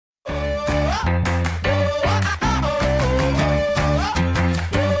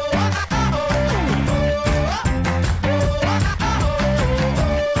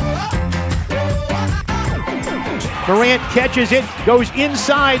Morant catches it, goes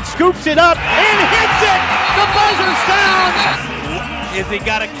inside, scoops it up, and hits it! The buzzer's down! Is he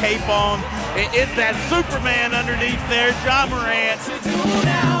got a cape on? It's that Superman underneath there, Ja Morant.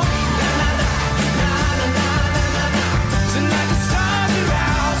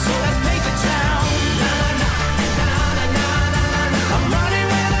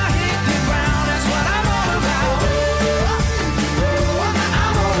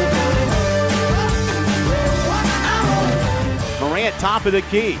 Morant, top of the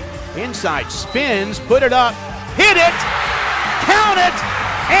key. Inside, spins, put it up, hit it, count it,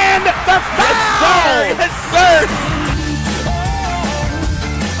 and the foul! Yes, sir!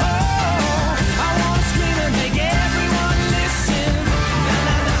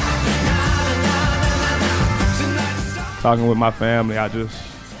 Talking with my family,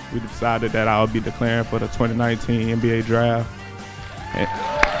 we decided that I would be declaring for the 2019 NBA draft.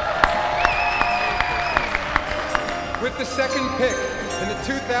 With the second pick in the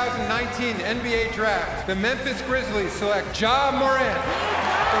 2019 NBA Draft, the Memphis Grizzlies select Ja Morant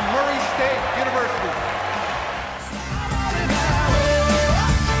from Murray State University.